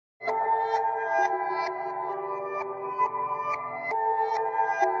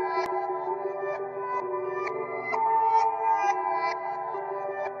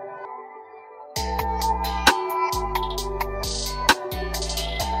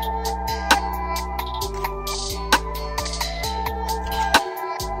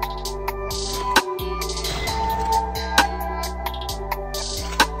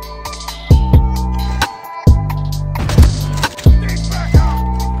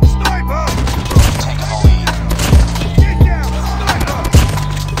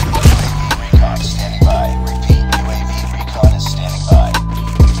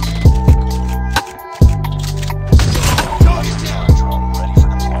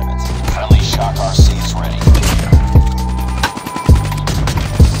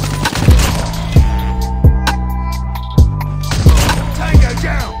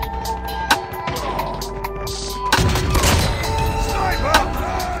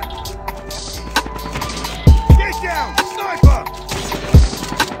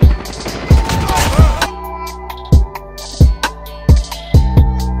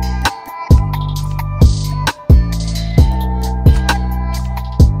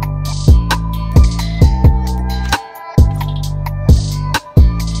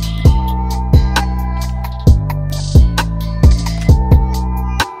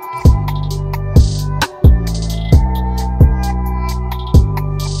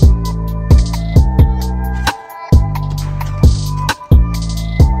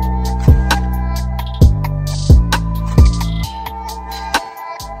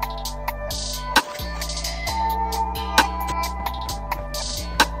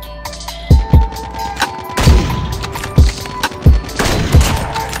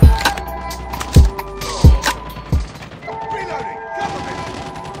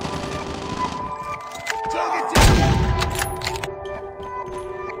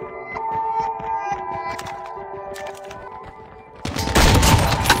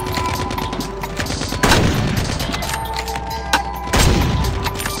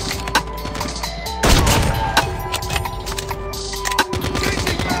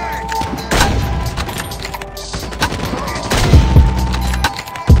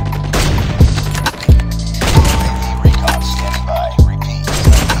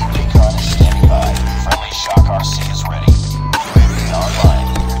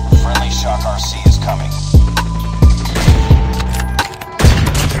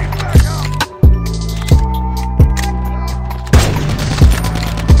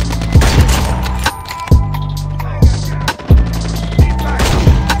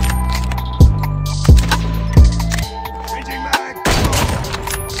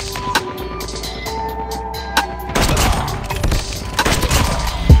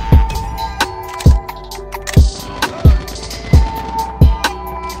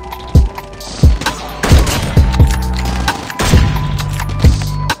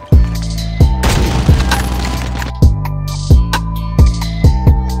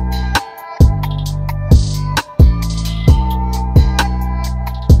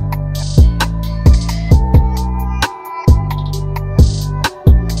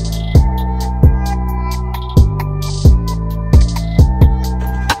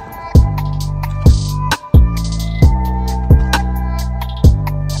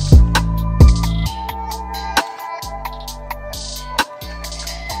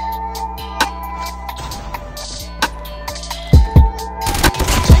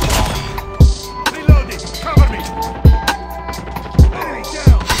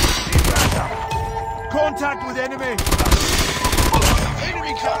Contact with enemy! Enemy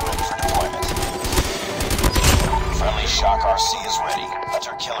recon for deployment. Friendly Shock RC is ready.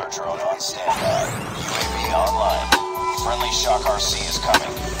 Hunter killer drone on standby. UAV online. Friendly Shock RC is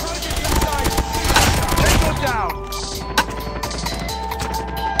coming. Tango down!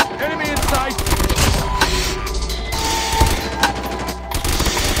 Enemy in sight!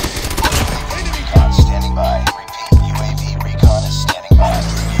 UAV recon standing by. Repeat, UAV recon is standing by.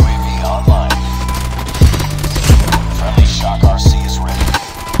 UAV online. Friendly Shock RC is ready.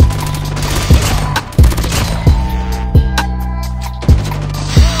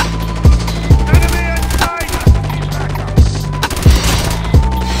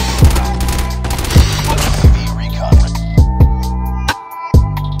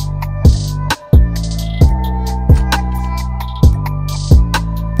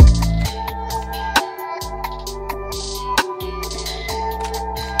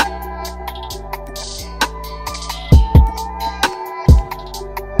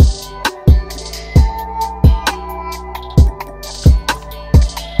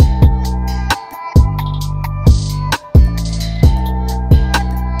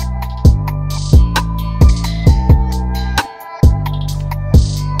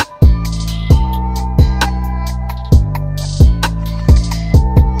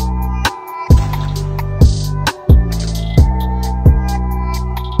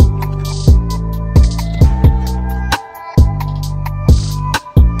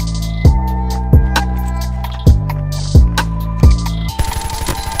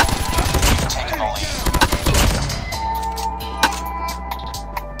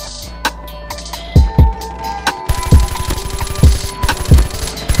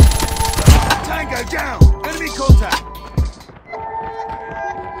 Down! Enemy contact!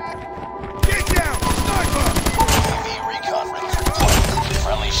 Get down! Sniper! UAV recon ready for deployment.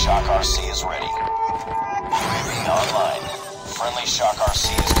 Friendly Shock RC is ready. UAV online. Friendly Shock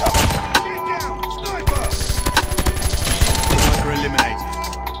RC is coming. Get down! Sniper! Sniper eliminated.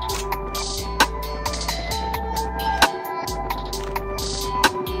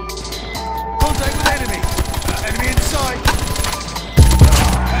 Contact with enemy! Enemy in sight!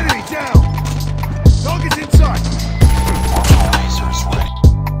 Enemy down! Target's in sight! Lasers ready.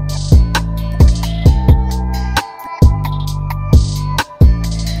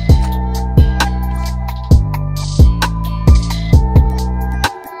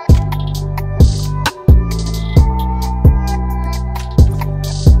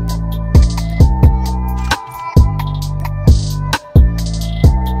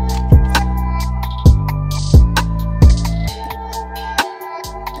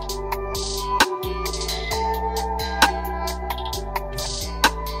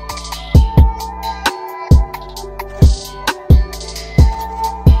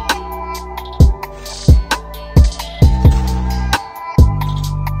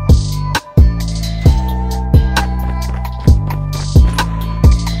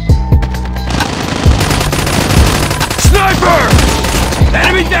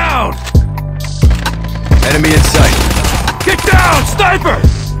 Enemy down! Enemy in sight. Get down! Sniper!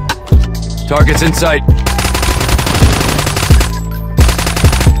 Target's in sight.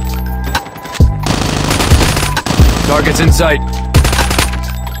 Target's in sight.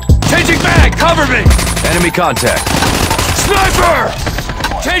 Changing mag! Cover me! Enemy contact. Sniper!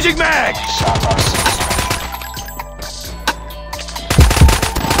 Changing mag! Shock RC is ready.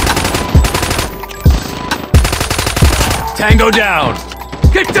 Tango down!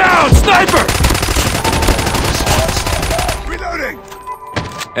 Get down! Sniper! Reloading!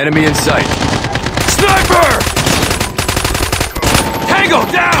 Enemy in sight. Sniper! Tango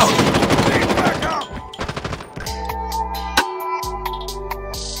down!